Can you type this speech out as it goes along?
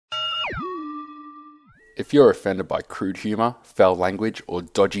If you're offended by crude humour, foul language, or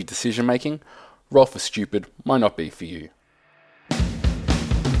dodgy decision making, Roll for Stupid might not be for you.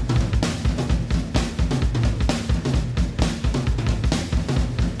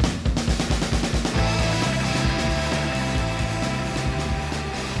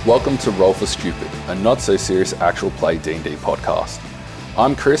 Welcome to Roll for Stupid, a not-so-serious actual play D&D podcast.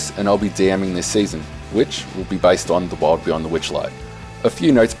 I'm Chris, and I'll be DMing this season, which will be based on The Wild Beyond the Witchlight. A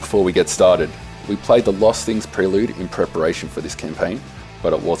few notes before we get started. We played the Lost Things prelude in preparation for this campaign,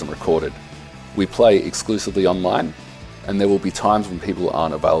 but it wasn't recorded. We play exclusively online, and there will be times when people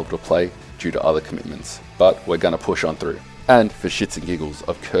aren't available to play due to other commitments, but we're going to push on through. And for shits and giggles,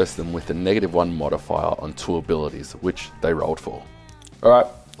 I've cursed them with a -1 modifier on 2 abilities, which they rolled for. Alright,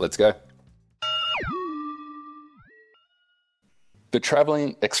 let's go. The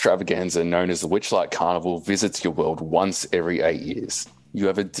travelling extravaganza known as the Witchlight Carnival visits your world once every 8 years. You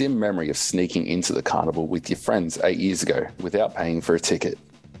have a dim memory of sneaking into the carnival with your friends 8 years ago without paying for a ticket.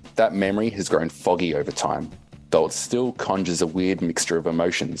 That memory has grown foggy over time, though it still conjures a weird mixture of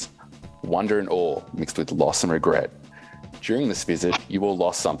emotions, wonder and awe mixed with loss and regret. During this visit, you all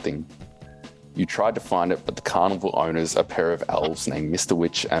lost something. You tried to find it, but the carnival owners, a pair of elves named Mr.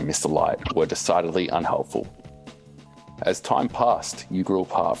 Witch and Mr. Light, were decidedly unhelpful. As time passed, you grew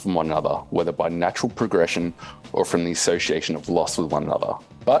apart from one another, whether by natural progression or from the association of loss with one another.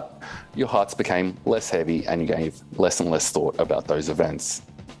 But your hearts became less heavy and you gave less and less thought about those events.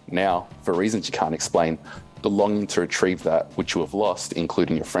 Now, for reasons you can't explain, the longing to retrieve that which you have lost,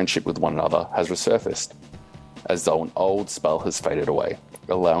 including your friendship with one another, has resurfaced, as though an old spell has faded away,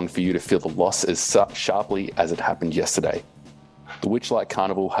 allowing for you to feel the loss as sharply as it happened yesterday. The Witchlight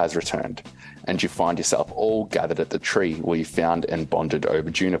Carnival has returned, and you find yourself all gathered at the tree where you found and bonded over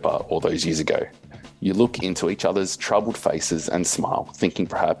Juniper all those years ago. You look into each other's troubled faces and smile, thinking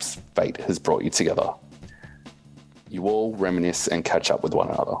perhaps fate has brought you together. You all reminisce and catch up with one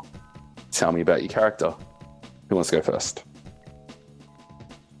another. Tell me about your character. Who wants to go first?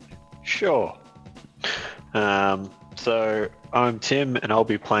 Sure. So I'm Tim, and I'll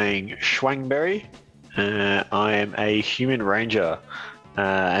be playing Schwangberry. I am a human ranger,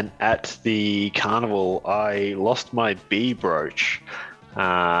 and at the carnival I lost my bee brooch,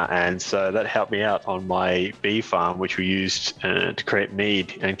 and so that helped me out on my bee farm, which we used to create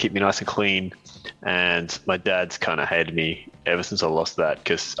mead and keep me nice and clean. And my dad's kind of hated me ever since I lost that,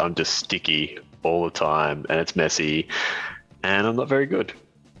 because I'm just sticky all the time and it's messy and I'm not very good.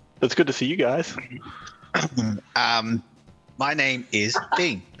 It's good to see you guys. My name is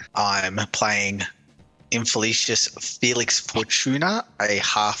Dean. I'm playing Infelicious Felix Fortuna, a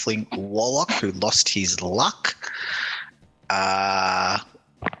halfling warlock who lost his luck. I've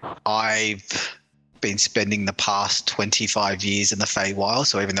been spending the past 25 years in the Feywild,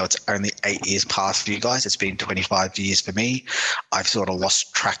 so even though it's only 8 years past for you guys, it's been 25 years for me. I've sort of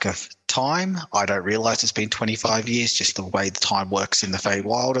lost track of time. I don't realise it's been 25 years, just the way the time works in the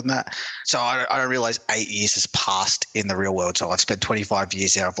Feywild and that. So I don't realise 8 years has passed in the real world. So I've spent 25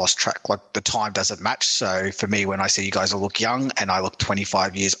 years there. I've lost track. Like, the time doesn't match. So for me, when I see you guys all look young and I look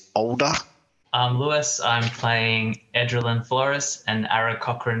 25 years older. I'm Lewis. I'm playing Edrelin Flores, an Ara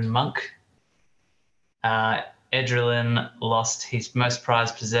Cochrane monk. Edrelin lost his most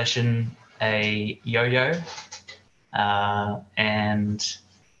prized possession, a yo-yo, and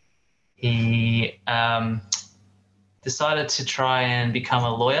he decided to try and become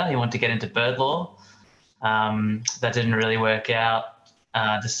a lawyer. He wanted to get into bird law. That didn't really work out.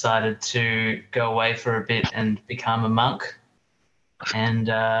 Decided to go away for a bit and become a monk. And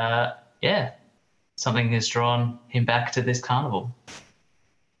something has drawn him back to this carnival.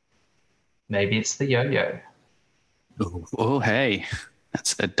 Maybe it's the yo-yo. Oh, hey.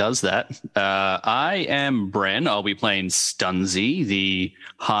 It does that. I am Bren. I'll be playing Stunzy, the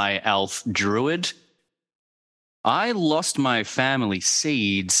high elf druid. I lost my family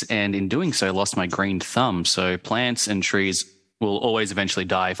seeds, and in doing so, lost my green thumb. So plants and trees will always eventually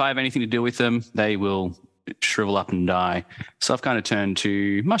die. If I have anything to do with them, they will shrivel up and die. So I've kind of turned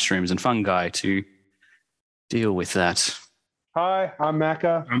to mushrooms and fungi to deal with that. Hi, I'm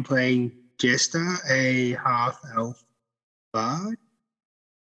Macca. I'm playing Jester, a half-elf bard.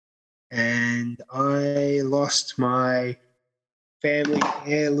 And I lost my family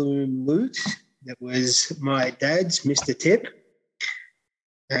heirloom loot. That was my dad's, Mr. Tip.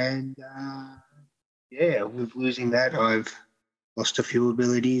 And with losing that, I've lost a few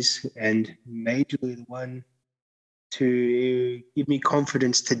abilities, and majorly the one to give me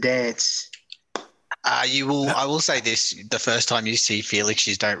confidence to dance. You will. I will say this: the first time you see Felix,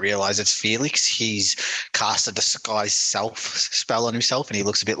 you don't realize it's Felix. He's cast a disguise self spell on himself, and he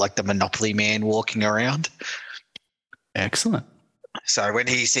looks a bit like the Monopoly man walking around. Excellent. So when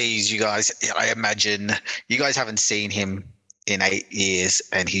he sees you guys, I imagine you guys haven't seen him in 8 years,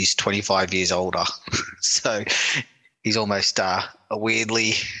 and he's 25 years older. So he's almost a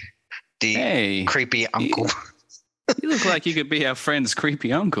weirdly creepy uncle. You look like you could be our friend's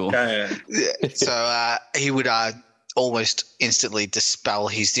creepy uncle. So he would almost instantly dispel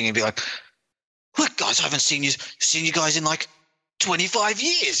his thing and be like, "Look, guys, I haven't seen you guys in like 25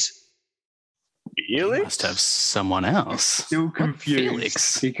 years." You must have someone else. Still confused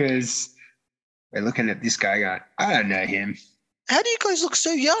Felix? because we're looking at this guy going, I don't know him. How do you guys look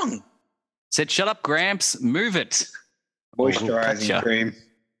so young? Said, shut up, Gramps. Move it. Moisturizing Gotcha. cream.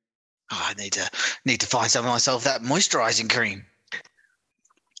 Oh, I need to find some of myself that moisturizing cream.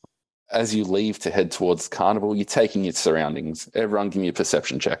 As you leave to head towards the carnival, you're taking your surroundings. Everyone give me a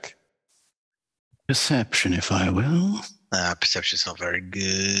perception check. Perception, if I will. Perception's not very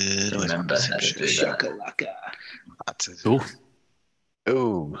good. Where's my Remember how to perception? do that. Shakalaka. That's Ooh,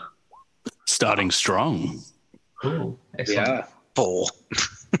 Ooh. starting strong. Ooh, excellent. Yeah. 4.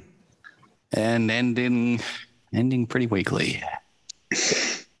 And ending pretty weakly.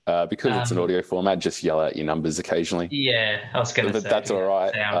 Because it's an audio format, just yell out your numbers occasionally. Yeah, I was going to But say. that's all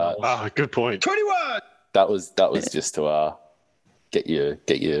right. Good point. 21! That was just to get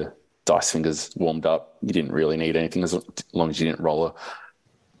your dice fingers warmed up. You didn't really need anything as long as you didn't roll a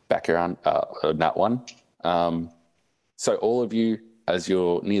background nat one. So all of you, as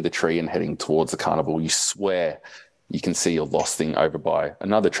you're near the tree and heading towards the carnival, you swear you can see your lost thing over by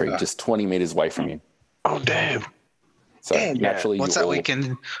another tree, just 20 meters away from you. Oh, damn. So Damn. naturally, What's that?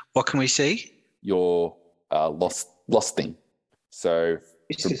 What can we see? your lost thing. So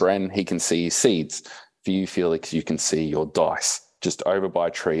for Bren, he can see seeds. For you, Felix, you can see your dice just over by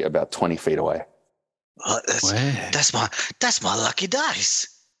a tree about 20 feet away. Where? That's my lucky dice.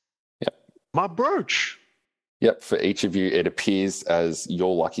 My brooch. Yep, for each of you, it appears as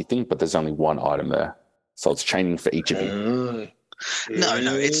your lucky thing, but there's only one item there. So it's changing for each of you. No,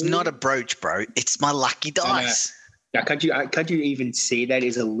 it's not a brooch, bro. It's my lucky dice. Now, can't you even see that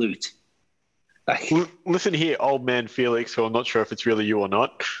as a loot? Like, Listen here, old man Felix, who I'm not sure if it's really you or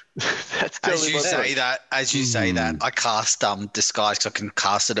not. That's As totally you my say that, I cast disguise because I can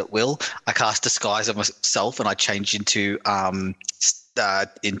cast it at will. I cast disguise on myself and I change into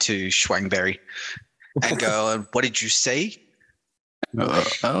Schwangberry and go. What did you see?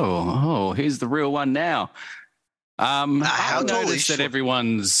 He's the real one now. How I tall is noticed that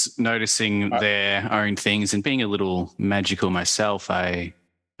everyone's noticing their own things, and being a little magical myself, I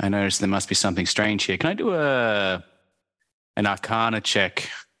noticed there must be something strange here. Can I do an Arcana check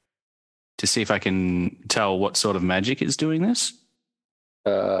to see if I can tell what sort of magic is doing this?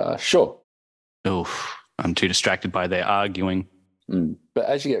 Sure. Oh, I'm too distracted by their arguing. But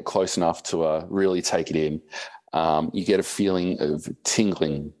as you get close enough to really take it in, you get a feeling of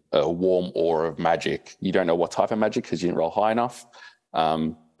tingling, a warm aura of magic. You don't know what type of magic because you didn't roll high enough.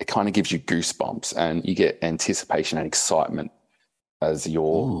 It kind of gives you goosebumps and you get anticipation and excitement as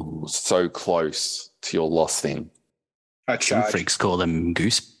you're so close to your lost thing. I Some charge. freaks call them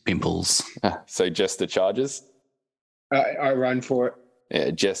goose pimples. So Jester charges. I run for it. Yeah,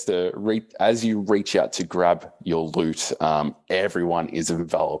 Jester, as you reach out to grab your loot, everyone is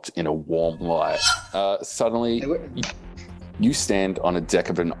enveloped in a warm light. Suddenly, you stand on a deck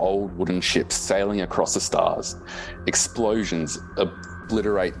of an old wooden ship sailing across the stars. Explosions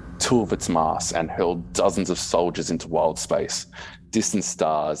obliterate 2 of its masts and hurl dozens of soldiers into wild space. Distant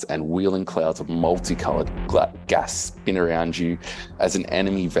stars and wheeling clouds of multicolored gas spin around you as an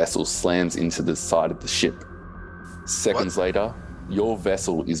enemy vessel slams into the side of the ship. Seconds later, your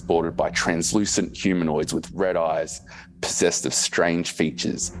vessel is boarded by translucent humanoids with red eyes, possessed of strange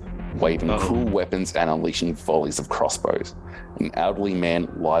features, waving cruel weapons and unleashing volleys of crossbows. An elderly man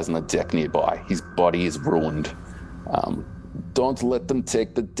lies on the deck nearby. His body is ruined. Don't let them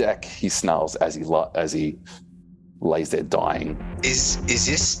take the deck, he snarls as he lays there dying. Is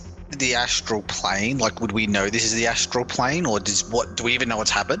this the astral plane? Like, would we know this is the astral plane, or do we even know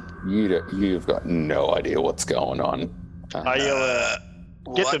what's happened? You've got no idea what's going on. I yell,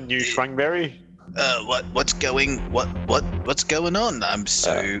 get what them, new Schwangberry. What's going on? I'm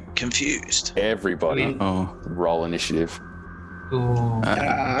so confused. Everybody, roll initiative. Ooh.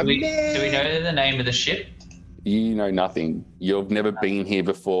 Do we know the name of the ship? You know nothing. You've never been here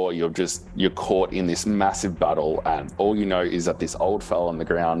before. You're caught in this massive battle, and all you know is that this old fella on the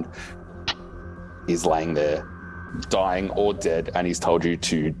ground is laying there, dying or dead, and he's told you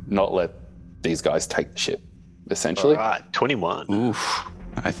to not let these guys take the ship, essentially. All right, 21. Oof.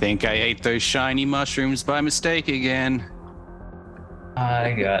 I think I ate those shiny mushrooms by mistake again.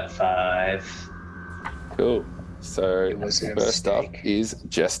 I got 5. Cool. So It was a first up mistake. is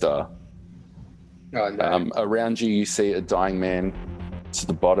Jester. Oh, no. Around you, you see a dying man to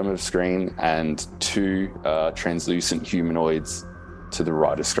the bottom of the screen and 2 translucent humanoids to the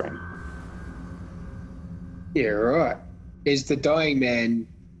right of screen. Yeah, right. Is the dying man...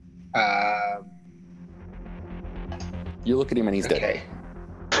 You look at him and he's dead.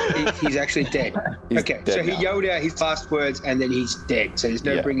 okay. He's actually dead. He's okay, dead so he now. yelled out his last words and then he's dead. So there's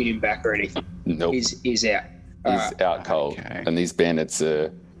no Yeah. bringing him back or anything. Nope. He's out. He's out cold. Okay. And these bandits,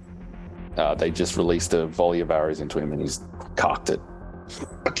 they just released a volley of arrows into him and he's cocked it.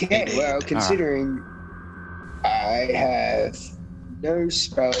 Okay, well, considering I have no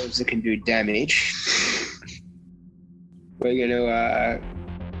spells that can do damage, we're going to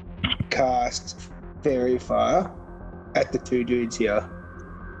cast Fairy Fire at the 2 dudes here.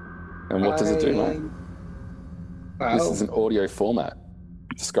 And what does it do, mate? Well, This is an audio format.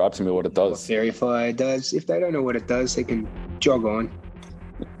 Describe to me what it what does. Fairy Fire does. If they don't know what it does, they can jog on.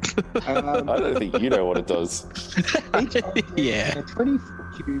 I don't think you know what it does. Each object Yeah. in a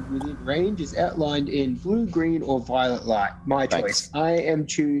 20-foot cube within range is outlined in blue, green, or violet light. My Thanks. choice. I am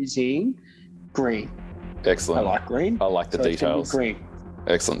choosing green. I Excellent. like green. I like the so it's gonna be details. green.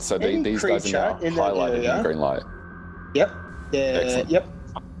 Excellent. So Any these guys are now creature in that highlighted area- in green light. Yep. Excellent. Yep.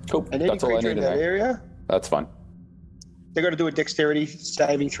 Cool. And any That's all I creature need in to that know. area, That's fine. they're going to do a dexterity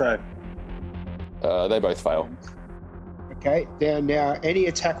saving throw. They both fail. Okay. Now any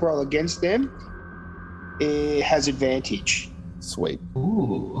attack roll against them, it has advantage. Sweet.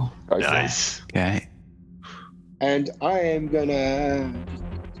 Ooh. Go for it. Nice. Okay. And I am gonna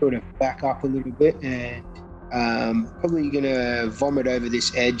sort of back up a little bit and probably gonna vomit over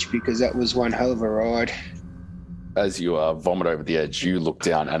this edge because that was one hell of a ride. As you vomit over the edge, you look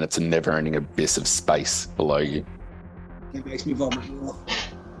down and it's a never-ending abyss of space below you. It makes me vomit more.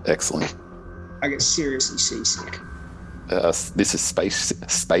 Excellent. I get seriously seasick. This is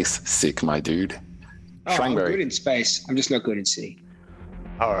space sick, my dude. Oh, I'm Schwangberry. good in space. I'm just not good in sea.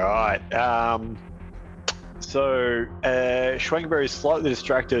 All right. So Schwangberry is slightly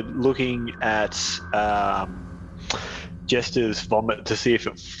distracted, looking at Jester's vomit to see if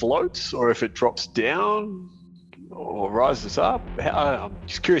it floats or if it drops down or rises up. I'm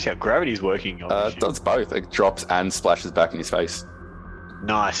just curious how gravity's working. On this It does both. It drops and splashes back in his face. ship.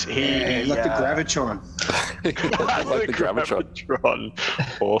 Nice. Yeah, like the gravitron. like the Gravitron.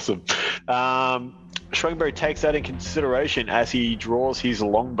 Gravitron. Awesome. Schwangberry takes that in consideration as he draws his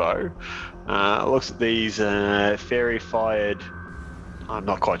longbow. Looks at these fairy-fired, I'm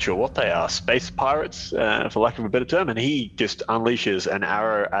not quite sure what they are, space pirates, for lack of a better term, and he just unleashes an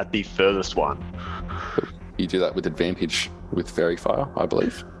arrow at the furthest one. You do that with advantage with Fairy Fire, I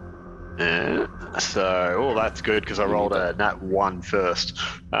believe. So, that's good because I rolled a nat 1 first.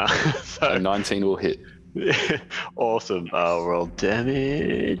 A 19 will hit. Awesome. I'll roll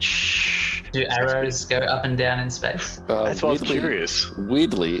damage. Do arrows go up and down in space? That's why I was curious.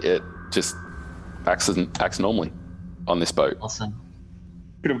 Weirdly, it just acts normally on this boat. Awesome.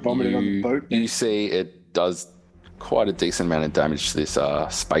 Could have vomited on the boat. You see it does quite a decent amount of damage to this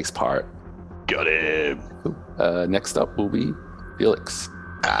space pirate. Got him. Next up will be Felix.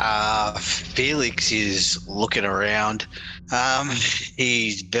 Felix is looking around.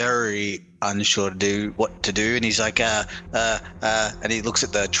 He's very unsure what to do, and he's like, and he looks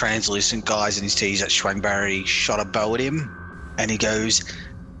at the translucent guys, and he sees that Schwangberry shot a bow at him, and he goes,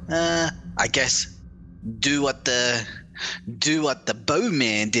 I guess, do what the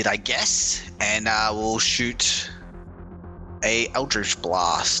bowman did, I guess, and we'll shoot a Eldritch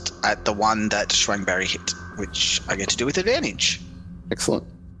Blast at the one that Schwangberry hit, which I get to do with advantage. Excellent.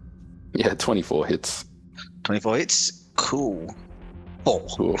 Yeah, 24 hits. 24 hits. Cool. 4.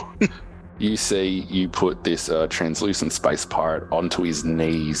 Cool. You see, you put this translucent space pirate onto his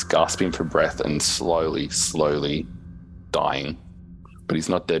knees, gasping for breath and slowly dying. But he's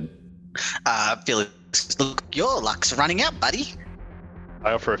not dead. Felix, look, your luck's running out, buddy.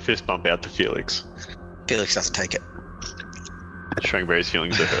 I offer a fist bump out to Felix. Felix doesn't take it. Schwangberry's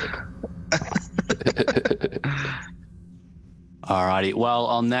feelings are hurt. Alrighty. Well,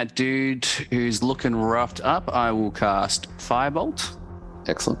 on that dude who's looking roughed up, I will cast Firebolt.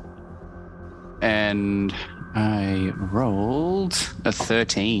 Excellent. And I rolled a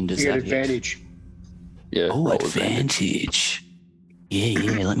 13. Does You get that hit? advantage. Yeah. Oh, roll advantage.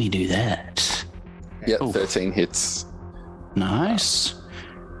 advantage. Yeah, let me do that. Yeah, Oof. 13 hits. Nice.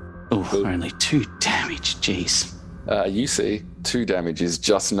 Oh, Cool. only 2 damage. Jeez. You see, 2 damage is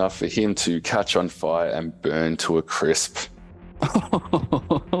just enough for him to catch on fire and burn to a crisp.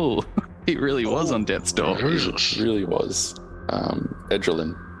 Oh, he really was on death's door. It really was.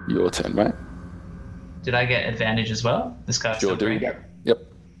 Edrelin, your turn, mate. Did I get advantage as well? This guy's Sure still do. green.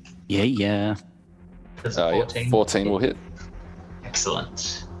 Yep. Yeah. Does a 14. 14 will hit.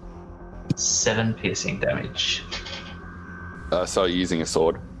 Excellent. 7 piercing damage. So you're using a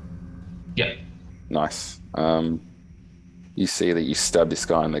sword. Yep. Nice. You see that you stab this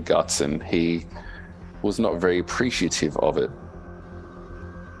guy in the guts, and he was not very appreciative of it.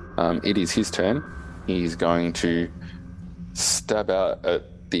 It is his turn. He's going to stab out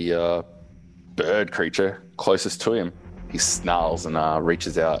at the bird creature closest to him. He snarls and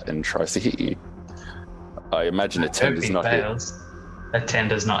reaches out and tries to hit you. I imagine a 10 does not hit. Fails. A 10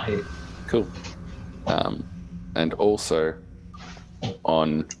 does not hit. Cool. And also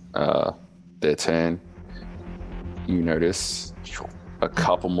on their turn, you notice a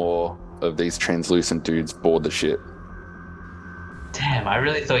couple more of these translucent dudes board the ship. Damn, I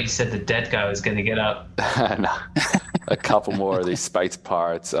really thought you said the dead guy was going to get up. No. A couple more of these space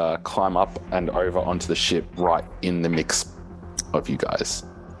pirates climb up and over onto the ship right in the mix of you guys.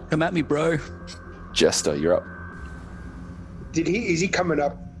 Come at me, bro. Jester, you're up. Is he coming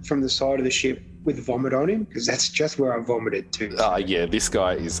up from the side of the ship with vomit on him? Because that's just where I vomited too. Yeah, this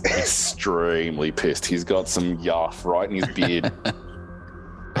guy is extremely pissed. He's got some yaff right in his beard.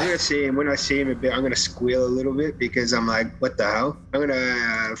 I'm gonna see him. When I see him a bit, I'm gonna squeal a little bit because I'm like, what the hell? I'm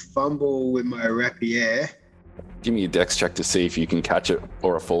gonna fumble with my rapier. Give me a dex check to see if you can catch it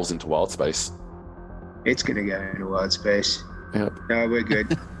or it falls into wild space. It's gonna go into wild space. Yep. No, we're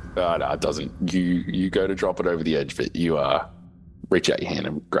good. No, it doesn't. You go to drop it over the edge, but you reach out your hand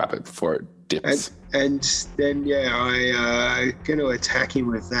and grab it before it dips. And then I gonna attack him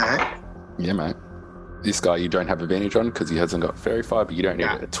with that. Yeah, mate. This guy you don't have advantage on because he hasn't got fairy fire, but you don't need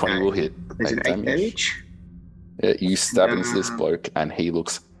it. A 20 will hit. There's an 8 damage. Yeah, you stab into this bloke and he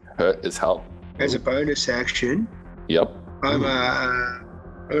looks hurt as hell. As a bonus action, Yep. I'm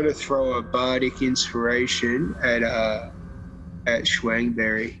gonna throw a bardic inspiration at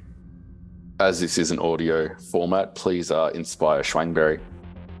Schwangberry. As this is an audio format, please inspire Schwangberry.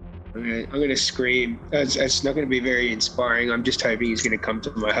 I'm gonna scream. It's not gonna be very inspiring. I'm just hoping he's gonna come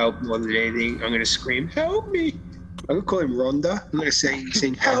to my help more than anything. I'm gonna scream, "Help me!" I'm gonna call him Rhonda. I'm gonna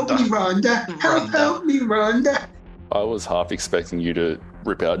sing, "Help me, Rhonda! Help me, Rhonda!" I was half expecting you to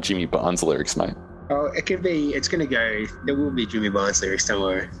rip out Jimmy Barnes lyrics, mate. Oh, it can be. It's gonna go. There will be Jimmy Barnes lyrics. Don't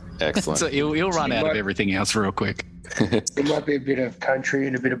worry. Excellent. So he'll run out of everything else real quick. It might be a bit of country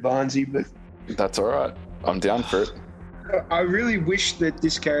and a bit of Barnesy, but That's all right. I'm down for it. I really wish that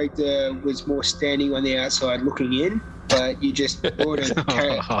this character was more standing on the outside looking in, but you just brought a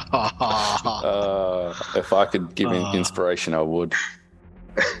character. If I could give him inspiration, I would.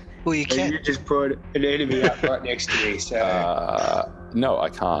 Well, you can. You just brought an enemy up right next to me, so No, I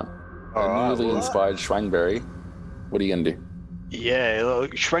can't. All A right, newly well- inspired Schwangberry. What are you gonna do? Yeah,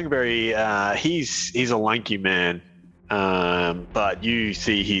 look, Schwangberry, he's a lanky man, but you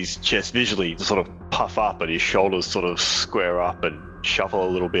see his chest visually sort of puff up and his shoulders sort of square up and shuffle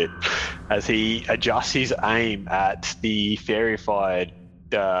a little bit as he adjusts his aim at the fairified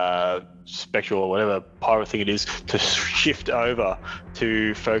spectral or whatever pirate thing it is to shift over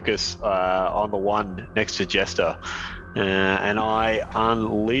to focus on the one next to Jester. And I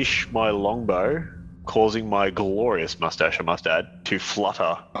unleash my longbow, causing my glorious mustache, I must add, to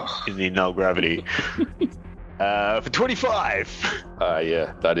flutter in the null gravity. For 25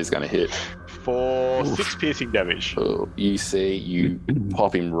 Yeah, that is gonna hit. for 6 piercing damage. Oh, you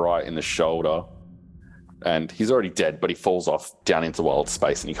pop him right in the shoulder, and he's already dead, but he falls off down into wild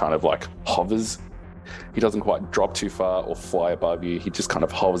space, and he kind of like hovers. He doesn't quite drop too far or fly above you. He just kind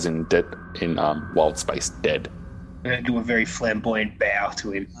of hovers in wild space, dead. I'm going to do a very flamboyant bow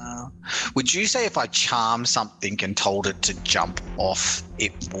to him. Would you say if I charmed something and told it to jump off,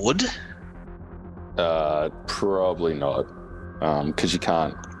 it would? Probably not, because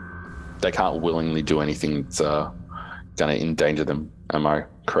they can't willingly do anything that's going to endanger them. Am I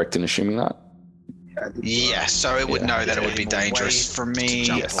correct in assuming that? Yeah, so it would know that it would be dangerous for me.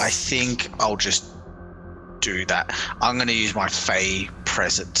 Yes. I think I'll just do that. I'm going to use my Fey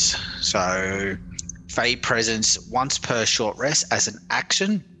Presence. So, Fey Presence, once per short rest, as an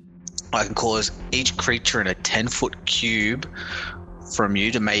action, I can cause each creature in a 10-foot cube from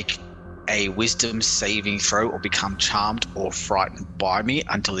you to make a wisdom saving throw or become charmed or frightened by me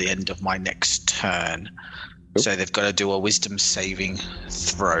until the end of my next turn. Cool. So they've got to do a wisdom saving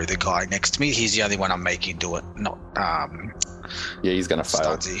throw, the guy next to me. He's the only one I'm making do it, not Yeah, he's going to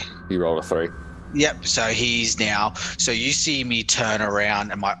fail. Studsy. He rolled a 3. Yep. So he's now. So you see me turn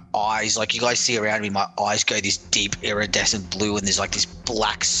around, and my eyes, like you guys see around me, my eyes go this deep iridescent blue, and there's like this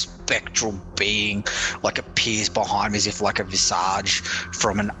black spectral being, like appears behind me as if like a visage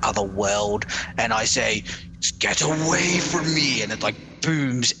from an other world. And I say, "Get away from me!" And it like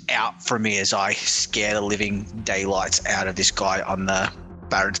booms out from me as I scare the living daylights out of this guy on the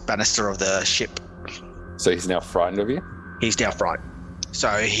banister of the ship. So he's now frightened of you? He's now frightened.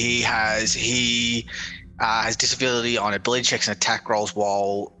 So he has disability on ability checks and attack rolls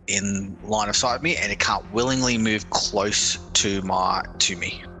while in line of sight of me, and it can't willingly move close to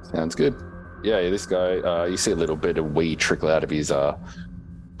me. Sounds good. Yeah, this guy, you see a little bit of wee trickle out of his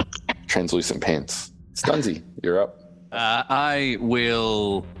translucent pants. Stunzy, you're up. I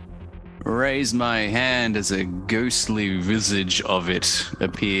will raise my hand as a ghostly visage of it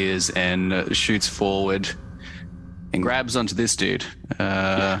appears and shoots forward and grabs onto this dude.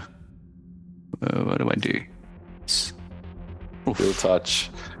 What do I do? Real touch.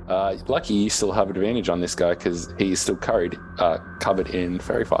 Lucky you still have advantage on this guy because he's still covered in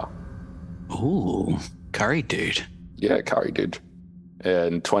fairy fire. Ooh, curry dude. Yeah, curry dude.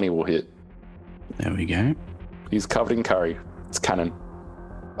 And 20 will hit. There we go. He's covered in curry. It's canon.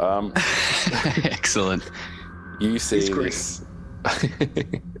 Excellent. You see this.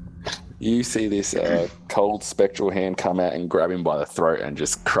 You see this cold spectral hand come out and grab him by the throat and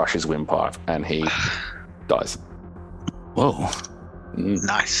just crush his windpipe, and he dies. Whoa.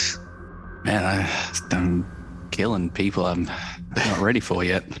 Nice. Man, I'm killing people I'm not ready for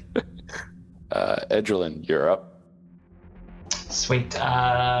yet. Edrelin, you're up. Sweet.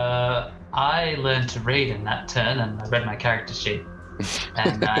 I learned to read in that turn, and I read my character sheet.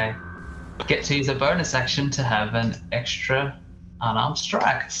 And I get to use a bonus action to have an extra unarmed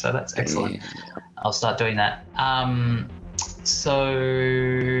strike. So that's excellent. Yeah. I'll start doing that.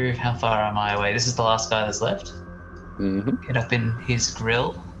 So how far am I away? This is the last guy that's left. Mm-hmm. Get up in his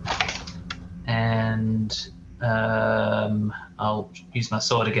grill. And I'll use my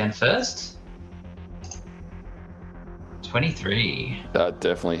sword again first. 23. That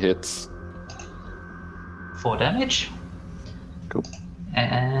definitely hits. 4 damage. Cool.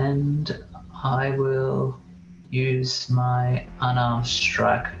 And I will use my unarmed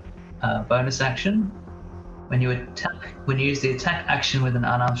strike bonus action. When you use the attack action with an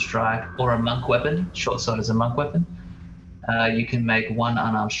unarmed strike or a monk weapon, short sword is a monk weapon, you can make 1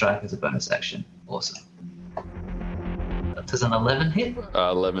 unarmed strike as a bonus action. Awesome. Does an 11 hit?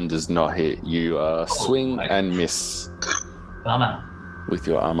 11 does not hit. You swing and miss Bummer. with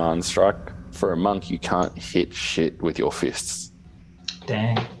your unarmed strike. For a monk, you can't hit shit with your fists.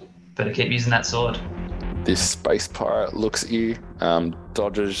 Dang. Better keep using that sword. This space pirate looks at you,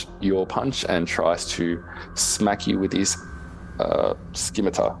 dodges your punch, and tries to smack you with his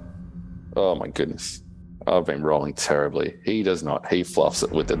scimitar. Oh my goodness. I've been rolling terribly. He does not. He fluffs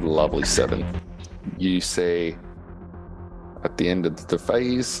it with a lovely 7. You see, at the end of the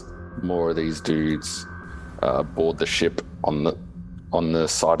phase, more of these dudes board the ship on the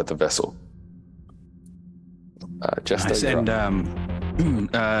side of the vessel. Nice. And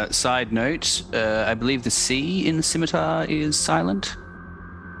side note, I believe the C in scimitar is silent.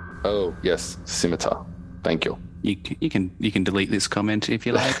 Oh yes, scimitar. Thank you. You can delete this comment if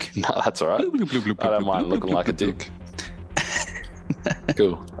you like. No, that's all right. I don't mind looking like a dick.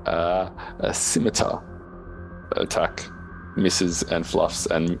 Cool. A scimitar attack misses and fluffs,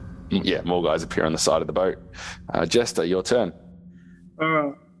 and yeah, more guys appear on the side of the boat. Jester, your turn.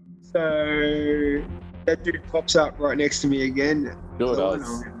 So that dude pops up right next to me again. Sure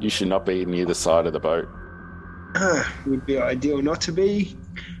does. You should not be near the side of the boat. Would be ideal not to be,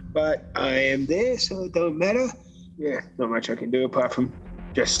 but I am there, so it don't matter. Yeah, not much I can do apart from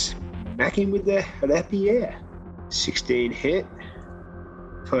just smack him with the happy air. 16 hit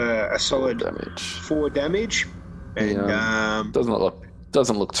for a solid 4 damage. And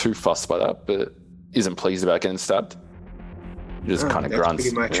doesn't look too fussed by that, but isn't pleased about getting stabbed. Just kind of grunts.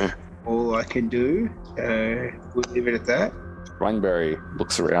 Pretty much all I can do. We'll leave it at that. Swangberry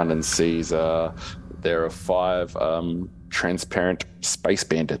looks around and sees there are 5 transparent space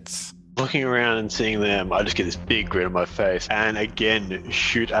bandits. Looking around and seeing them, I just get this big grin on my face and again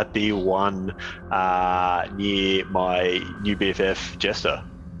shoot at the one near my new BFF, Jester.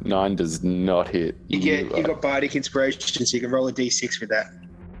 9 does not hit. You got Bardic Inspiration, so you can roll a d6 with that.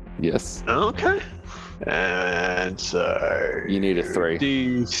 Yes. Okay. And so... You need a 3.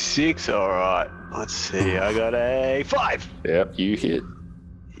 D6, alright. Let's see, I got a 5. Yep, you hit.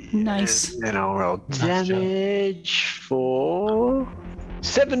 Nice. And I'll roll damage for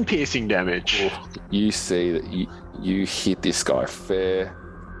 7 piercing damage. You see that you hit this guy fair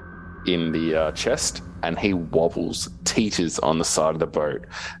in the chest, and he wobbles, teeters on the side of the boat,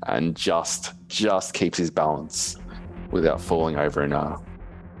 and just keeps his balance without falling over and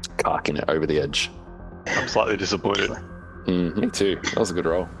carking it over the edge. I'm slightly disappointed. Me too. That was a good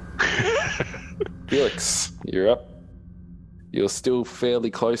roll. Felix, you're up. You're still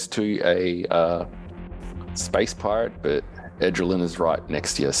fairly close to a space pirate, but Edrelin is right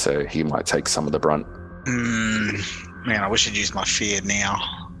next to you, so he might take some of the brunt. Man, I wish I'd used my fear now.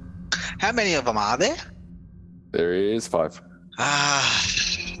 How many of them are there? There is 5.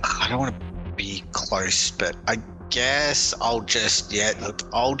 I don't want to be close, but I guess I'll just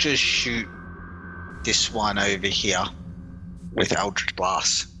shoot this one over here with Eldritch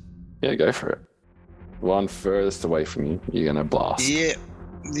Blast. Yeah, go for it. One furthest away from you, you're going to blast. Yep.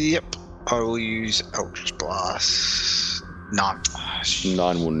 I will use Eldritch Blast. 9.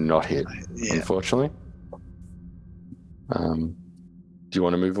 9 will not hit, unfortunately. Do you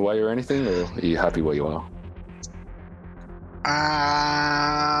want to move away or anything, or are you happy where you are?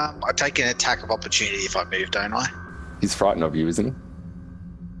 I take an attack of opportunity if I move, don't I? He's frightened of you, isn't he?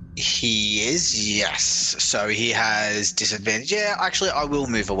 He is, yes. So he has disadvantage. Yeah, actually, I will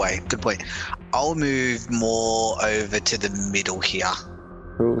move away. Good point. I'll move more over to the middle here.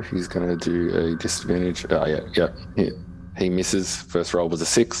 Cool. He's going to do a disadvantage. Yeah. He misses. First roll was a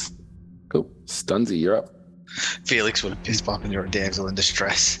 6. Cool. Stunzy, you're up. Felix would have pissed off and you're a damsel in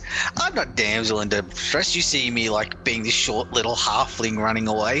distress. I'm not damsel in distress. You see me like being this short little halfling running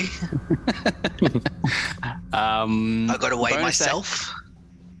away. I got away myself.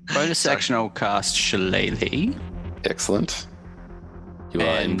 Bonus action, I'll cast Shillelagh. Excellent. You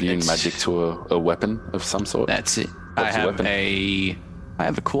are imbuing magic to a weapon of some sort. That's it. What's I your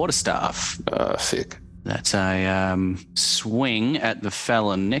have a quarterstaff. Sick. That's a swing at the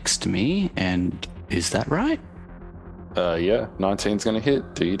fella next to me, and is that right? Yeah. 19's going to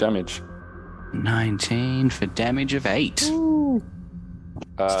hit. Do your damage. 19 for damage of 8. It's the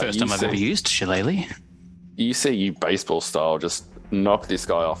first time I've ever used Shillelagh. You see you baseball style just knock this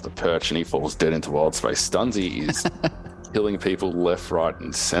guy off the perch and he falls dead into wild space. Stunzy is killing people left, right,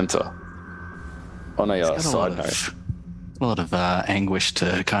 and center. On a side note. A lot of anguish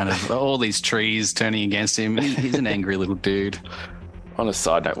to kind of all these trees turning against him. He's an angry little dude. On a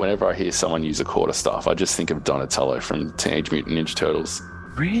side note, whenever I hear someone use a quarterstaff, I just think of Donatello from Teenage Mutant Ninja Turtles.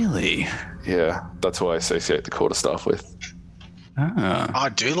 Really? Yeah, that's who I associate the quarterstaff with.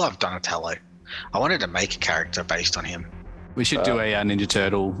 I do love Donatello. I wanted to make a character based on him. We should do a Ninja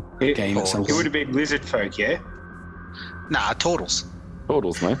Turtle game at some It would point. have been lizard folk, yeah? Nah, Turtles.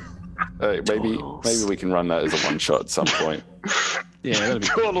 Turtles, man. Maybe we can run that as a one shot at some point. Yeah, that'd be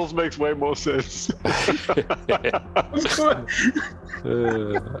Turtles makes way more sense.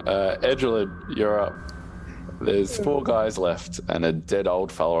 Edrelin, you're up. There's 4 guys left and a dead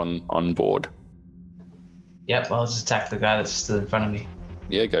old fella on board. Yep, I'll just attack the guy that's stood in front of me.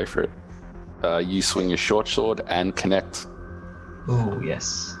 Yeah, go for it. You swing your short sword and connect, Ooh,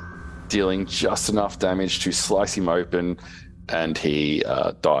 yes. dealing just enough damage to slice him open, and he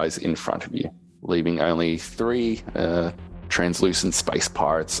dies in front of you, leaving only 3 translucent space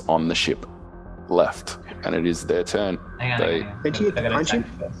pirates on the ship left, and it is their turn. Hang on. Did you I gotta punch him?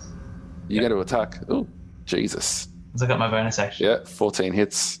 attack first. You got to attack. Oh, Jesus. Because I got my bonus action. Yeah, 14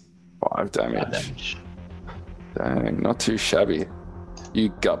 hits, 5 damage. Dang, not too shabby. You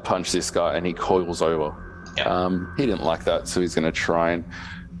gut punch this guy and he coils over. Yep. He didn't like that, so he's going to try and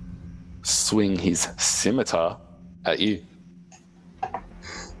swing his scimitar at you.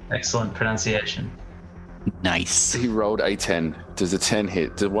 Excellent pronunciation. nice. He rolled a 10. Does a 10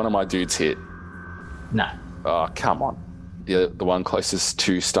 hit? Did one of my dudes hit? No. Oh, come on. The one closest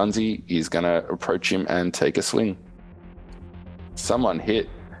to Stunzy is going to approach him and take a swing. Someone hit.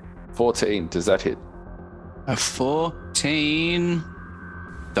 14. Does that hit? A 14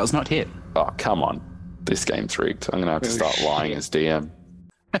 does not hit. Oh, come on. This game's rigged. I'm going to have to start lying as DM.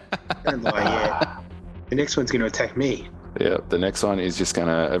 Don't lie, yeah. The next one's going to attack me. Yeah, the next one is just going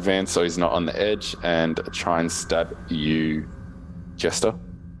to advance so he's not on the edge and try and stab you, Jester.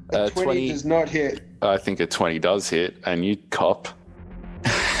 20 does not hit. I think a 20 does hit, and you cop.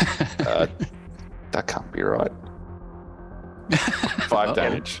 That can't be right. 5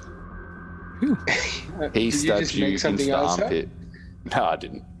 damage. He Did you stabs just you make into something the else up? armpit. No, I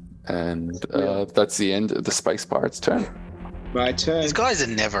didn't. And that's the end of the Space Pirate's turn. My turn. These guys are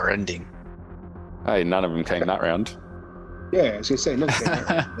never ending. Hey, none of them came that round. Yeah, I was going to say,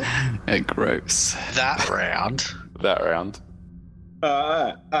 nothing. Gross. That round. That round.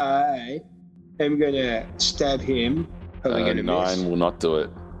 I am going to stab him. Probably going to 9 miss. will not do it.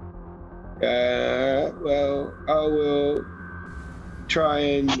 Well, I will try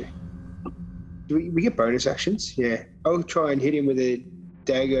and we get bonus actions? Yeah. I'll try and hit him with a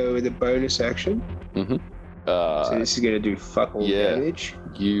dagger with a bonus action. Mm-hmm. So this is going to do fuck all damage.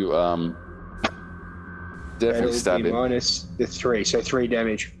 You definitely stab him. Minus the 3, so 3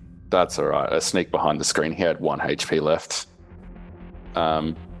 damage. That's all right. A sneak behind the screen. He had 1 HP left.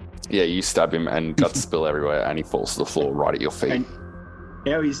 You stab him and guts spill everywhere, and he falls to the floor right at your feet. And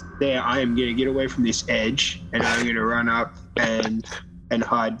now he's there. I am going to get away from this edge, and I'm going to run up and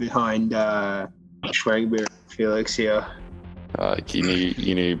hide behind Schwangberg Felix here.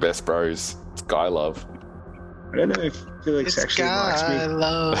 You knew best bros. It's guy love. I don't know if Felix actually likes me.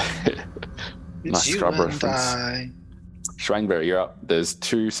 Love. Nice scrub reference. Schwangberg, you're up. There's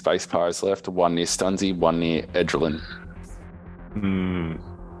 2 space pirates left. 1 near Stunzy, 1 near Edrelin.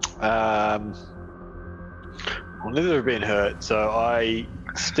 Well, neither have been hurt, so I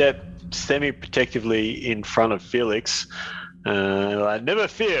step semi-protectively in front of Felix. Never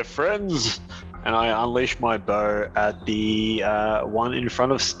fear, friends! And I unleash my bow at the one in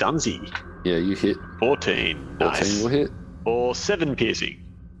front of Stunzy. Yeah, you hit. 14. 14 Nice. will hit. Or 7 piercing.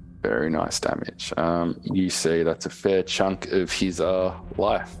 Very nice damage. You see that's a fair chunk of his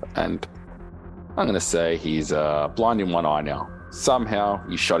life, and I'm going to say he's blind in one eye now. Somehow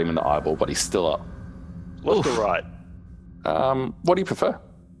you shot him in the eyeball, but he's still up. Left or right? What do you prefer?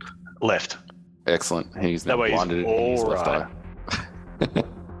 Left. Excellent. He's now That way he's blinded in his left all eye.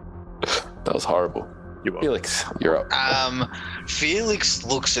 That was horrible. You're welcome. Felix, you're up. Felix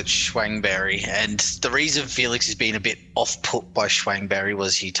looks at Schwangberry, and the reason Felix is being a bit off-put by Schwangberry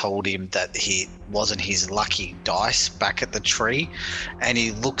was he told him that he wasn't his lucky dice back at the tree, and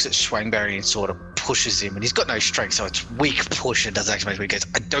he looks at Schwangberry and sort of pushes him, and he's got no strength, so it's weak push and doesn't actually make me. He goes,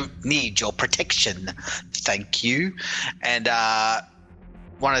 "I don't need your protection, thank you." And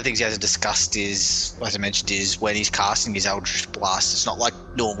one of the things he hasn't discussed is, as I mentioned, is when he's casting his Eldritch Blast, it's not like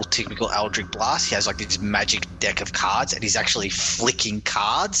normal typical Eldritch Blast. He has like this magic deck of cards, and he's actually flicking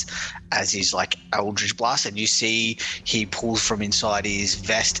cards as his like Eldritch Blast. And you see he pulls from inside his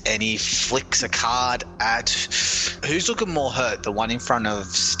vest and he flicks a card at who's looking more hurt, the one in front of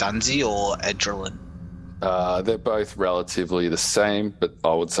Stunzy or Edrelin? They're both relatively the same, but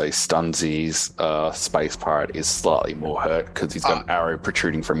I would say Stunzy's space pirate is slightly more hurt because he's got an arrow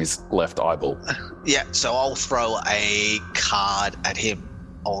protruding from his left eyeball. Yeah, so I'll throw a card at him,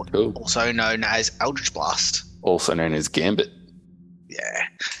 Cool. also known as Eldritch Blast. Also known as Gambit. Yeah,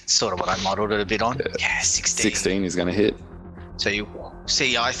 sort of what I modelled it a bit on. Yeah, 16. 16 is going to hit. So you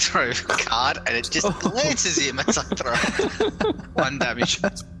see I throw a card and it just glances him as I throw 1 damage.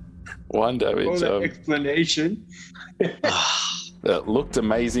 1 damage. All that explanation. That looked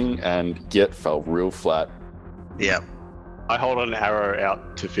amazing and yet fell real flat. Yep. I hold an arrow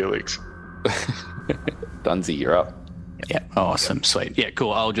out to Felix. Dunzy, you're up. Yeah, awesome, sweet. Yeah,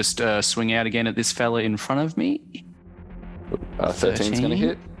 cool. I'll just swing out again at this fella in front of me. 13's going to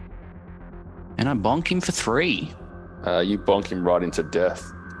hit. And I bonk him for 3. You bonk him right into death.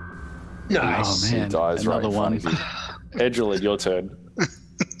 Nice. Oh, man. He dies right Another in one. front of you. Edrelin, your turn.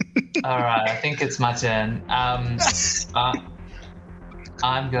 All right, I think it's my turn. I'm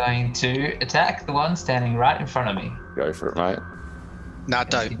going to attack the one standing right in front of me. Go for it, mate. No,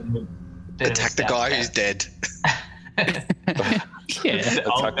 don't. Attack the guy who's dead. Yeah.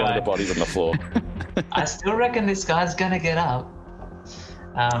 Attack one of the bodies on the floor. I still reckon this guy's gonna get up.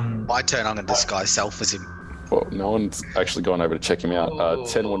 My turn, I'm going to disguise self as him. Well, no one's actually gone over to check him out.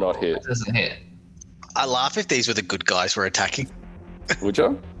 10 will not hit. Doesn't hit. I laugh if these were the good guys we're attacking. Would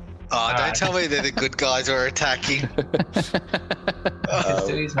you? Oh, don't right. tell me they're the good guys we're attacking. Just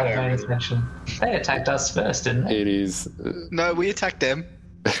to use my bonus action. They attacked us first, didn't they? It is. No, we attacked them.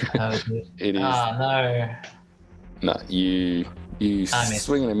 Oh, It is. oh no. No, you I missed.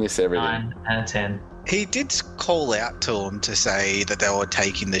 swing and miss everything. 9 and a 10. He did call out to them to say that they were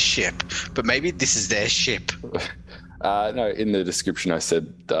taking the ship, but maybe this is their ship. No, in the description I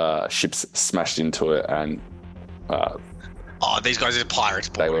said ships smashed into it and Oh, these guys are pirates.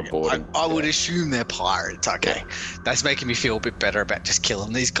 They were boarding. boarding, I would yeah. assume they're pirates. Okay. That's making me feel a bit better about just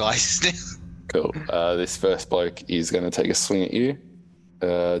killing these guys. cool. This first bloke is going to take a swing at you.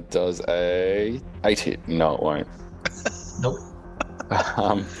 Does a 8 hit? No, it won't. Nope.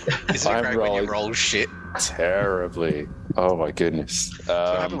 Isn't it I'm great when you rolling roll shit? terribly. Oh my goodness.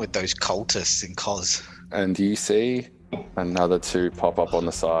 What happened with those cultists in COS? And you see another 2 pop up on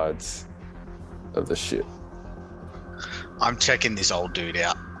the sides of the ship. I'm checking this old dude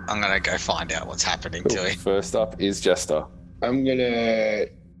out. I'm going to go find out what's happening Cool. to him. First up is Jester. I'm gonna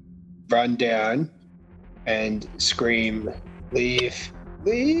run down and scream, leave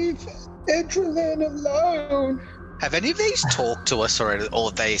Edrelin alone. Have any of these talked to us or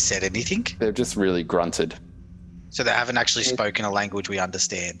have they said anything? They've just really grunted. So they haven't actually spoken a language we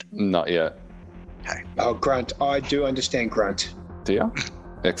understand. Not yet. Oh, grunt. I do understand grunt. Do you?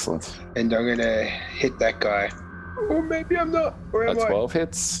 Excellent. And I'm going to hit that guy. Or maybe I'm not. Where am I? 12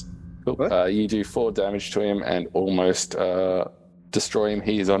 hits. Cool. What? You do 4 damage to him and almost destroy him.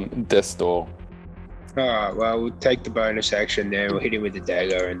 He is on death's door. Oh, well, we'll take the bonus action there. We'll hit him with the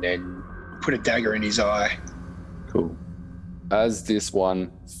dagger and then put a dagger in his eye. Cool. As this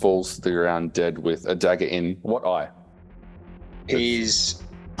one falls to the ground dead with a dagger in what eye? His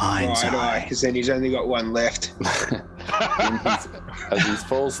Mind's right eye, eye. because then he's only got one left. As he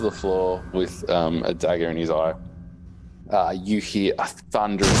falls to the floor with a dagger in his eye, you hear a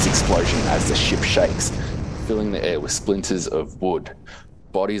thunderous explosion as the ship shakes, filling the air with splinters of wood.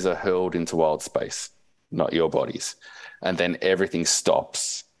 Bodies are hurled into wild space, not your bodies. And then everything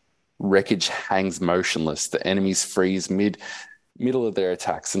stops. Wreckage hangs motionless. The enemies freeze middle of their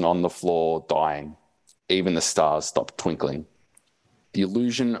attacks and on the floor, dying. Even the stars stop twinkling. The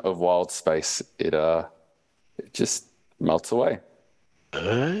illusion of wild space, it just melts away.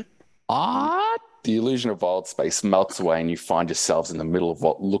 What? The illusion of wild space melts away and you find yourselves in the middle of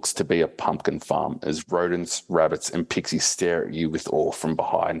what looks to be a pumpkin farm as rodents, rabbits, and pixies stare at you with awe from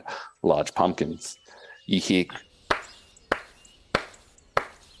behind large pumpkins. You hear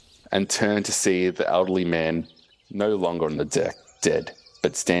and turn to see the elderly man no longer on the deck, dead,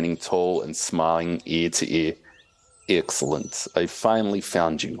 but standing tall and smiling ear to ear. Excellent. I finally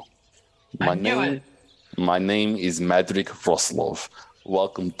found you. I knew it. My name is Madrik Roslov.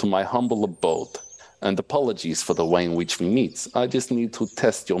 Welcome to my humble abode. And apologies for the way in which we meet. I just need to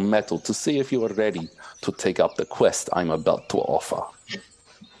test your mettle to see if you are ready to take up the quest I'm about to offer.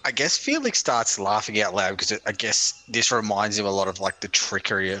 I guess Felix starts laughing out loud because I guess this reminds him a lot of like the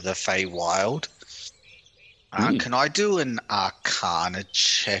trickery of the Feywild. Can I do an Arcana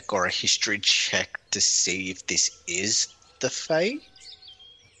check or a history check to see if this is the Fey?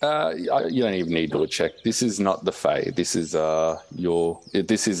 You don't even need to do a check. This is not the Fae. This is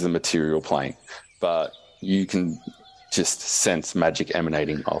this is the material plane. But you can just sense magic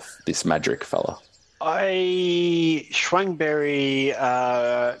emanating off this Madrik fella. Schwangberry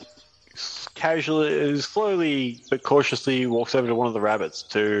casually, slowly but cautiously walks over to one of the rabbits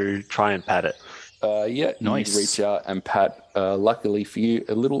to try and pat it. Nice. You reach out and pat, luckily for you,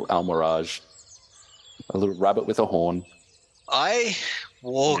 a little almirage, a little rabbit with a horn. I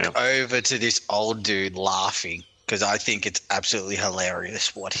walk over to this old dude laughing because I think it's absolutely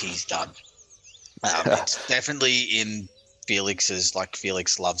hilarious what he's done. It's definitely in Felix's, like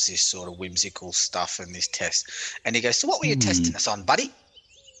Felix loves this sort of whimsical stuff and this test. And he goes, so what were you testing us on, buddy?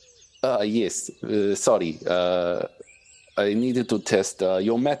 Yes, sorry. I needed to test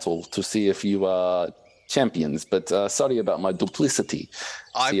your mettle to see if you are champions, but sorry about my duplicity.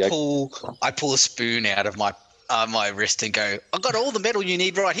 I pull a spoon out of my wrist and go, I've got all the metal you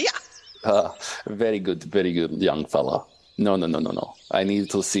need right here. Very good, young fella. No. I need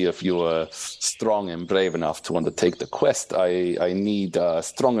to see if you are strong and brave enough to undertake the quest. I need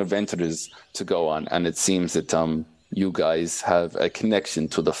strong adventurers to go on, and it seems that you guys have a connection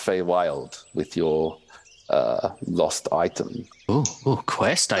to the Feywild with your lost item. Oh,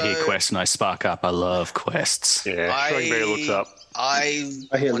 quest. I hear quest and I spark up. I love quests. Yeah, Schwangberry looks up. I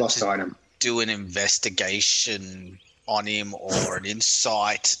hear want lost to item. do an investigation on him or an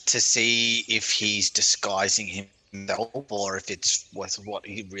insight to see if he's disguising himself or if it's what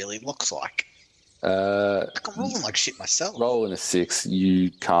he really looks like. I'm rolling like shit myself. Roll in a 6.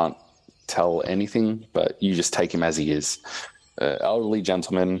 You can't tell anything, but you just take him as he is. Elderly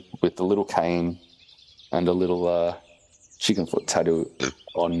gentleman with a little cane and a little chicken foot tattoo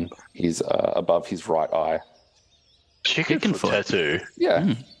on his above his right eye. Chicken foot tattoo.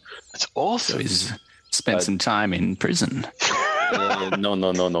 Yeah. That's So awesome. he's spent some time in prison.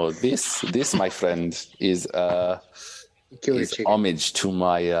 No. This, my friend, is Kill the is chicken. homage to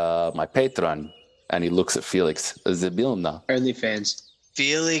my patron. And he looks at Felix. Zabilna. OnlyFans.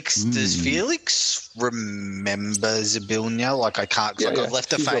 Felix, does Felix remember Zabilnia? Like I can't, like I've left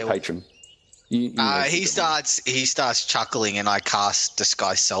the She's your fail. patron. You know He Zabilna. starts chuckling and I cast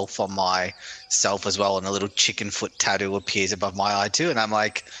Disguise Self on myself as well, and a little chicken foot tattoo appears above my eye too, and I'm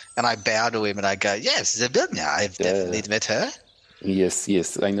like, and I bow to him and I go, yes, Zabilnia, I've definitely met her. Yes.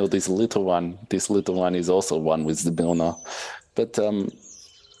 I know this little one. This little one is also one with Zabilna. But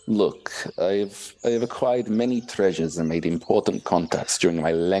look, I've acquired many treasures and made important contacts during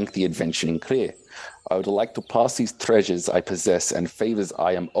my lengthy adventure in Kree. I would like to pass these treasures I possess and favors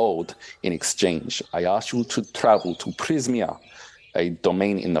I am owed in exchange. I ask you to travel to Prismia, a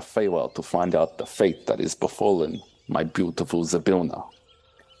domain in the Feywild, to find out the fate that is befallen my beautiful Zabilna.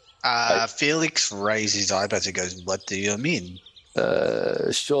 Felix raises his eyebrows and goes, "What do you mean?"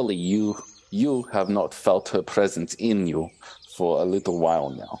 Surely you have not felt her presence in you for a little while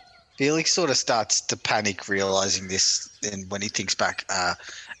now. Felix sort of starts to panic, realizing this, and when he thinks back, and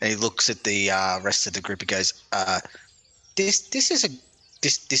he looks at the rest of the group, he goes, "This isn't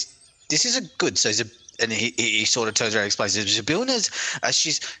good." So, and he sort of turns around and explains, "Zabilna's,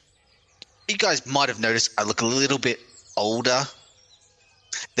 you guys might have noticed I look a little bit older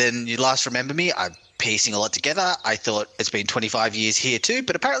than you last remember me. I'm piecing a lot together. I thought it's been 25 years here too,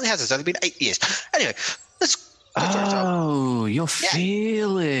 but apparently it hasn't. It's only been 8 years. Anyway, let's." Oh, you're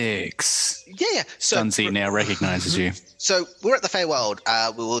Felix. Yeah. So Stunzy now recognizes you. So we're at the Feywild.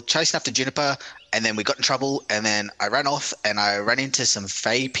 We were chasing after Juniper, and then we got in trouble, and then I ran off, and I ran into some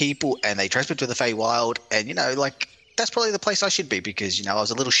Fey people, and they traced me to the Feywild, and, that's probably the place I should be because, I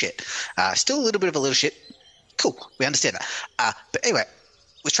was a little shit. Still a little bit of a little shit. Cool. We understand that. But anyway,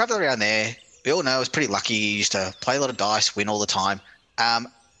 was traveling around there. We all know I was pretty lucky. Used to play a lot of dice, win all the time.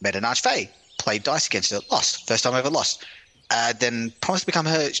 Met an Archfey. Played dice against her, lost. First time I ever lost. Then promised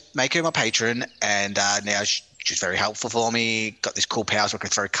to make her my patron, and now she's very helpful for me. Got this cool powers where I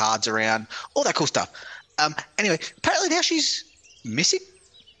can throw cards around, all that cool stuff. Anyway, apparently now she's missing,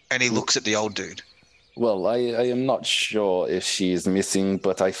 and he looks at the old dude. Well, I am not sure if she is missing,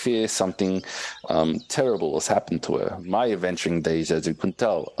 but I fear something terrible has happened to her. My adventuring days, as you can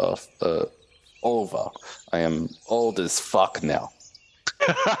tell, are over. I am old as fuck now.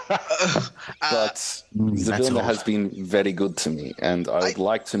 But Zabilna has been very good to me, and I would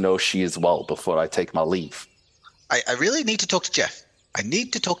like to know she is well before I take my leave. I really need to talk to Jeff. And then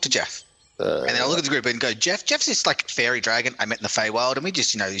I look at the group and go, Jeff's this fairy dragon I met in the Feywild, and we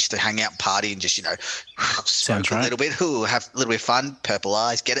just, used to hang out and party and just, smoke a little bit, have a little bit of fun, purple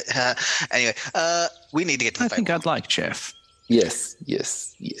eyes, get it? Anyway, we need to get to the Feywild. I think I'd like Jeff. Yes.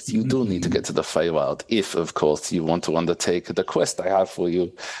 You do need to get to the Feywild if, of course, you want to undertake the quest I have for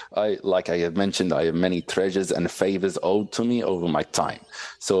you. Like I have mentioned, I have many treasures and favors owed to me over my time.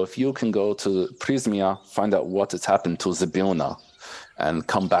 So if you can go to Prismia, find out what has happened to Zabilna, and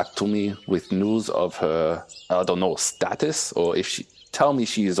come back to me with news of her, status, or if tell me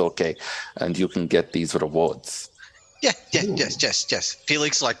she is okay, and you can get these rewards. Yes.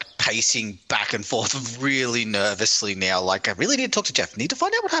 Felix pacing back and forth really nervously now. I really need to talk to Jeff. Need to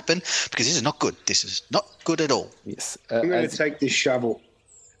find out what happened because this is not good. This is not good at all. Yes. I'm going to take this shovel.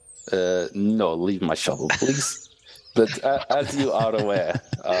 No, leave my shovel, please. But as you are aware,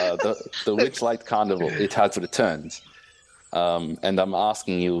 the Witchlight Carnival, it has returned. And I'm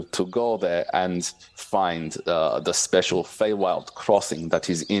asking you to go there and find the special Feywild crossing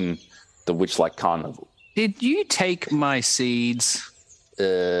that is in the Witchlight Carnival. Did you take my seeds?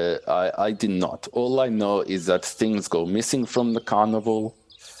 I did not. All I know is that things go missing from the carnival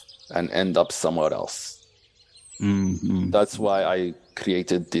and end up somewhere else. Mm-hmm. That's why I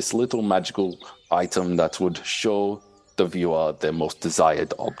created this little magical item that would show the viewer their most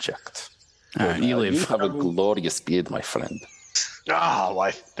desired object. You have a glorious beard, my friend. Oh,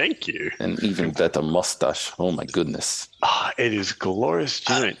 why, thank you. And even better mustache. Oh, my goodness. It is glorious.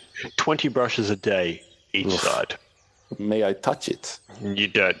 20 brushes a day. Each side. May I touch it? You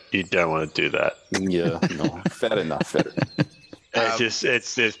don't want to do that. Yeah, no. Fair enough.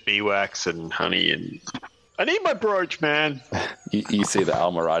 It's just beeswax and honey, and I need my brooch, man. You see the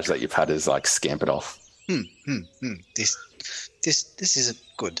Almirage that you've had is scampered off. This isn't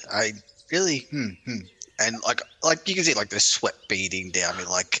good. I really and you can see the sweat beading down me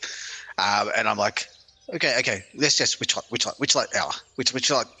and I'm okay, let's just which hour?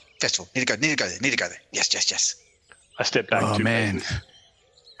 Which festival. Need to go there. Yes. I step back. Oh, man.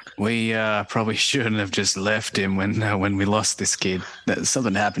 We probably shouldn't have just left him when we lost this kid.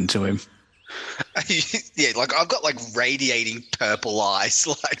 Something happened to him. Yeah, I've got radiating purple eyes.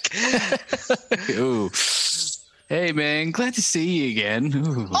 Ooh. Hey, man, glad to see you again.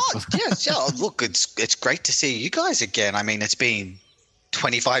 Ooh. Oh, yes. Yeah, look, it's great to see you guys again. I mean, it's been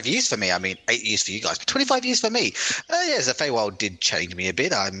 25 years for me. I mean, 8 years for you guys, but 25 years for me. The Feywild did change me a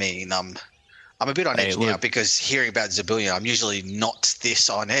bit. I mean, I'm a bit on edge now because hearing about Zabilna, I'm usually not this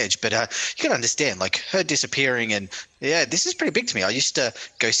on edge. But you got to understand, her disappearing and Yeah, this is pretty big to me. I used to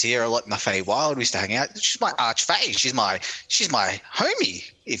go see her a lot in the Feywild. We used to hang out. She's my arch fey. She's my homie,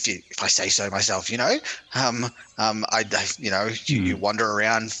 if I say so myself. You wander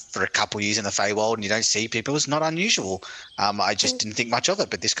around for a couple of years in the Feywild and you don't see people. It's not unusual. I just didn't think much of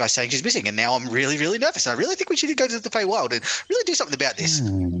it. But this guy's saying she's missing, and now I'm really, really nervous. And I really think we should go to the Feywild and really do something about this.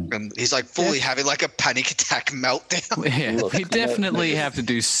 And he's like fully having like a panic attack meltdown. Yeah, we definitely have to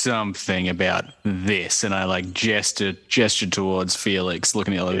do something about this. And I like gesture towards Felix,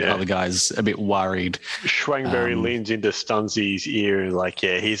 looking at the other guys a bit worried. Schwangberry leans into Stunzy's ear and like,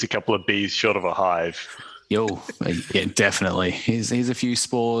 yeah, here's a couple of bees short of a hive. Yo, yeah, definitely. Here's a few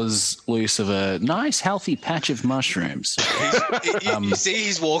spores loose of a nice, healthy patch of mushrooms. You see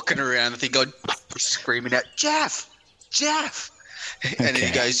he's walking around, I think, going, screaming out, Jeff! And then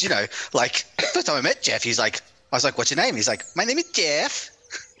he goes, like, first time I met Jeff, I was like, what's your name? He's like, my name is Jeff.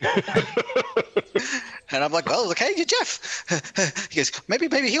 And I'm like, well, okay, you're Jeff. He goes, maybe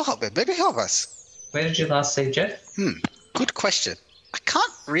he'll help him. Maybe he'll help us. Where did you last see Jeff? Good question. I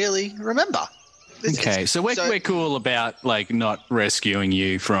can't really remember. Okay, so we're cool about like not rescuing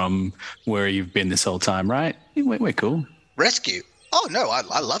you from where you've been this whole time, right? We're cool. Rescue? Oh no,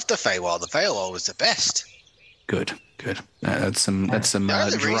 I loved the Feywild. The Feywild was the best. Good. That's some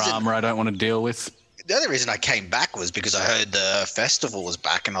drama I don't want to deal with. The other reason I came back was because I heard the festival was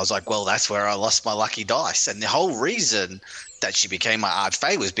back, and I was like, well, that's where I lost my lucky dice. And the whole reason that she became my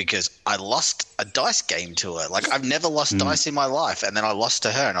archfey was because I lost a dice game to her. Like, I've never lost dice in my life, and then I lost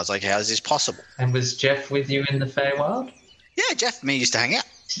to her, and I was like, how is this possible? And was Jeff with you in the Feywild? Yeah, Jeff and me used to hang out.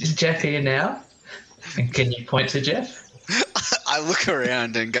 Is Jeff here now? And can you point to Jeff? I look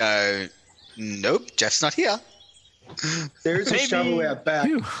around and go, nope, Jeff's not here. There is a shovel out back.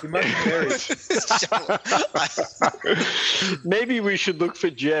 You might be buried. Maybe we should look for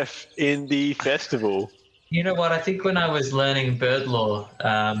Jeff in the festival. You know what? I think when I was learning bird law,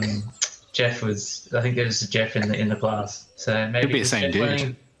 Jeff was. I think there was a Jeff in the class. So maybe could be the same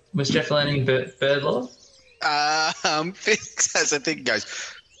dude. Was Jeff learning bird law? Felix has a thing goes.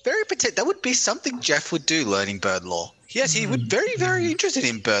 Very potent. That would be something Jeff would do, learning bird law. Yes, he would very, very interested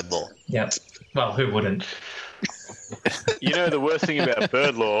in bird law. Yep. Well, who wouldn't? You know the worst thing about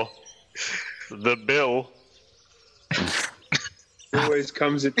bird law? The bill. Always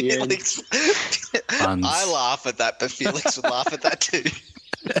comes at the end. Felix, I laugh at that, but Felix would laugh at that too.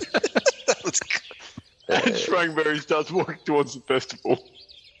 That was good. And Schwangberry starts walking towards the festival.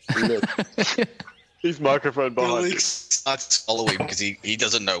 His microphone behind Felix starts following because he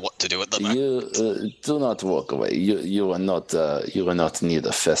doesn't know what to do at the moment. You do not walk away. You are not near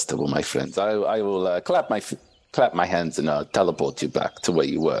the festival, my friends. I will clap my hands and teleport you back to where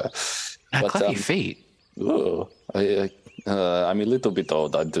you were. Clap your feet. Oh, I'm a little bit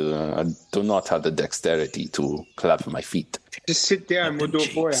old. I do not have the dexterity to clap my feet. Just sit down. We'll do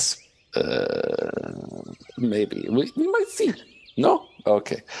it for you. Maybe we might see. No?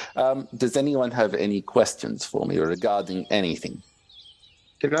 Okay. Does anyone have any questions for me regarding anything?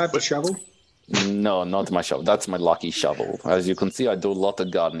 Can I have the shovel? No, not my shovel. That's my lucky shovel. As you can see, I do a lot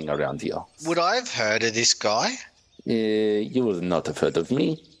of gardening around here. Would I have heard of this guy? You would not have heard of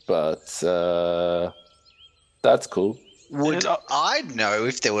me, but that's cool. Would I know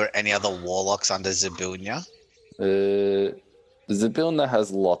if there were any other warlocks under Zybilna? Zybilna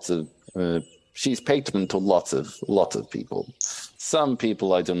has lots of... she's patron to lots of people. Some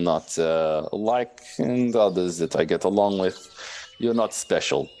people I do not like, and others that I get along with. You're not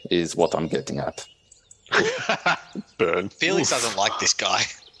special, is what I'm getting at. Burn. Felix doesn't like this guy.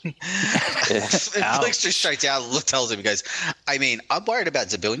 Felix just straight out tells him, he goes, I mean, I'm worried about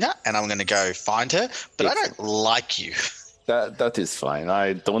Zybilna, and I'm going to go find her, but I don't like you. That is fine.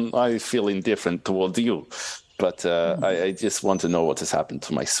 I feel indifferent towards you. But I just want to know what has happened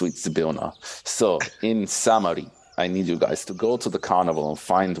to my sweet Zybilna. So, in summary, I need you guys to go to the carnival and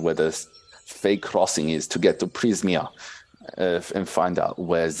find where the fake crossing is to get to Prismia and find out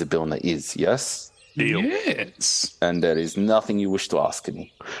where Zybilna is, yes? Deal. Yes. And there is nothing you wish to ask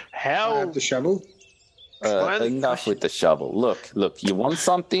me. I have the shovel. Enough with the shovel. Look, you want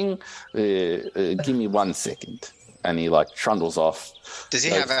something? Give me 1 second. And he trundles off. Does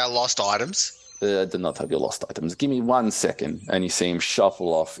he have our lost items? I do not have your lost items. Give me 1 second. And you see him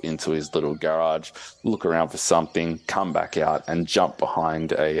shuffle off into his little garage, look around for something, come back out, and jump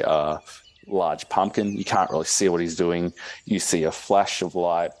behind a large pumpkin. You can't really see what he's doing. You see a flash of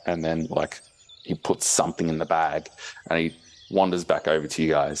light, and then he puts something in the bag, and he wanders back over to you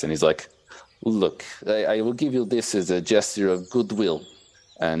guys, and he's like, look, I will give you this as a gesture of goodwill.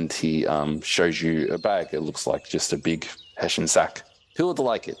 And he shows you a bag. It looks like just a big Hessian sack. Who would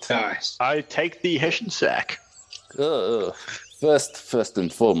like it? Nice. I take the Hessian sack. First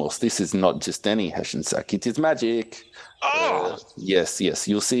and foremost, this is not just any Hessian sack. It is magic. Yes.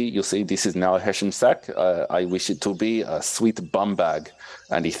 You'll see. This is now a Hessian sack. I wish it to be a sweet bum bag.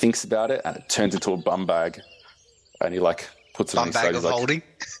 And he thinks about it, and it turns into a bum bag. And he puts it on Bum his bag side. of He's like, holding.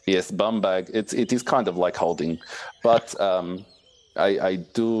 Yes, bum bag. It is kind of like holding, but I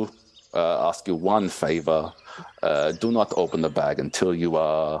do ask you one favor. Do not open the bag until you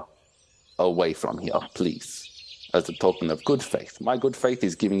are away from here, please. As a token of good faith. My good faith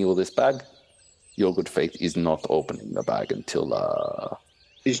is giving you this bag. Your good faith is not opening the bag until...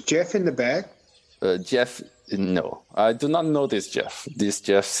 Is Jeff in the bag? Jeff, no. I do not know this Jeff. This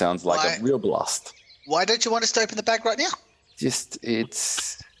Jeff sounds like a real blast. Why don't you want us to open the bag right now?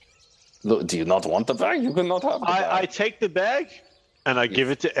 Look, do you not want the bag? You cannot have the bag. I take the bag and I give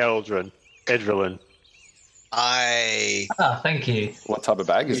it to Edrelin. Thank you. What type of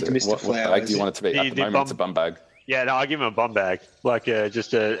bag is it? Mr. What bag do you want it to be? At the moment, it's a bum bag. Yeah, no, I give him a bum bag,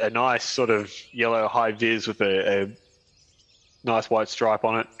 just a nice sort of yellow high vis with a nice white stripe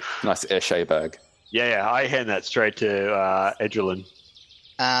on it. Nice Esche bag. Yeah, I hand that straight to Edrelin.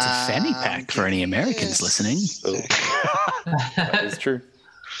 It's a fanny pack for any Americans listening. That is true.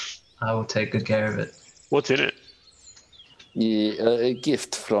 I will take good care of it. What's in it? Yeah, a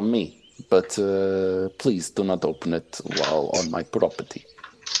gift from me, but please do not open it while on my property.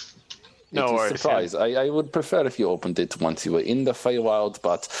 No It's worries. a surprise. I would prefer if you opened it once you were in the Feywild,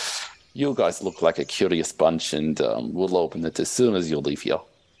 but you guys look like a curious bunch, and we'll open it as soon as you leave here.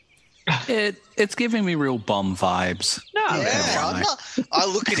 It's giving me real bomb vibes. No, I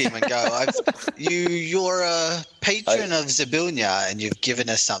look at him and go, you're a patron of Zabilnia, and you've given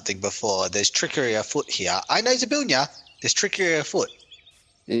us something before. There's trickery afoot here. I know Zabilnia. There's trickery afoot.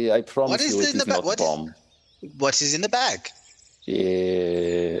 Yeah, I promise What is you in it is the not bag? bomb. What is in the bag?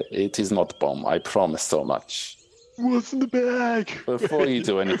 Yeah, it is not bomb. I promise so much. what's in the bag? Before you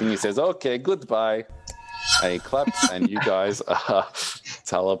do anything, he says, okay, goodbye. And he claps, and you guys are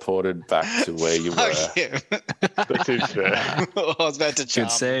teleported back to where you were. Fuck him. That seems fair. I was about to charm.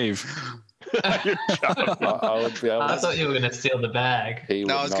 Good save. I would be able I to. thought you were going to steal the bag. He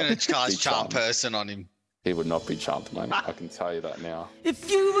No, would I was not going to be cast charm charmed. person on him. He would not be charmed, man. I can tell you that now. If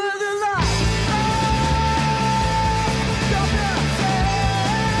you were the light,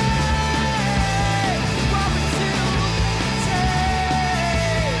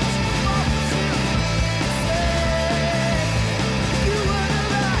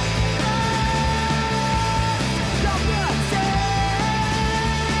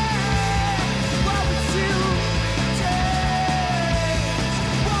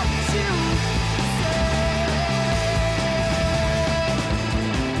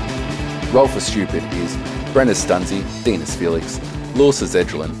 Roll for Stupid is Bren as Stunzy, Dean as Felix, Lewis as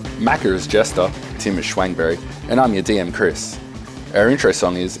Edrelin, Macca as Jester, Tim as Schwangberry, and I'm your DM Chris. Our intro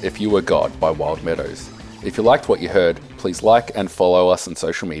song is If You Were God by Wild Meadows. If you liked what you heard, please like and follow us on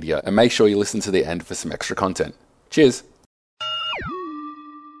social media, and make sure you listen to the end for some extra content. Cheers!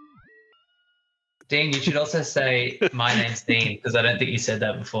 Dean, you should also say, my name's Dean, because I don't think you said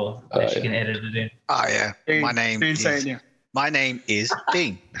that before. That you can edit it in. Oh, yeah. Dean, My name Dean, is... say it now. My name is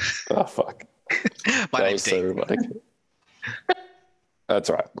Dean. Oh, fuck. My That name's was so Dean. robotic. That's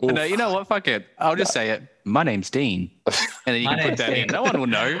all right. Oof. No, you know what? Fuck it. I'll just say it. My name's Dean. And then you My can put name's that in. Dean. No one will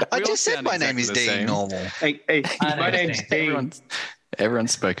know. I We all just said sound my name is exactly the Dean same. normal. Hey, My my name's name's Dean. Everyone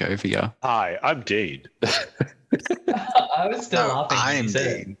spoke over you. Hi, I'm Dean. I was still No, laughing. when I'm you said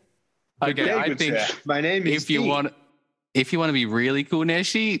it. Dean. Okay, Yeah, I good think sir. My name is if you Dean. want to be really cool,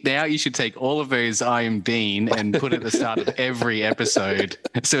 Neshi, now you should take all of those I am Dean and put it at the start of every episode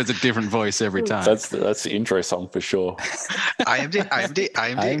so it's a different voice every time. That's the intro song for sure. I am Dean. I am Dean. I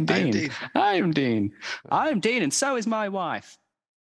am I Dean. am I am Dean. Dean. I am Dean. I am Dean, and so is my wife.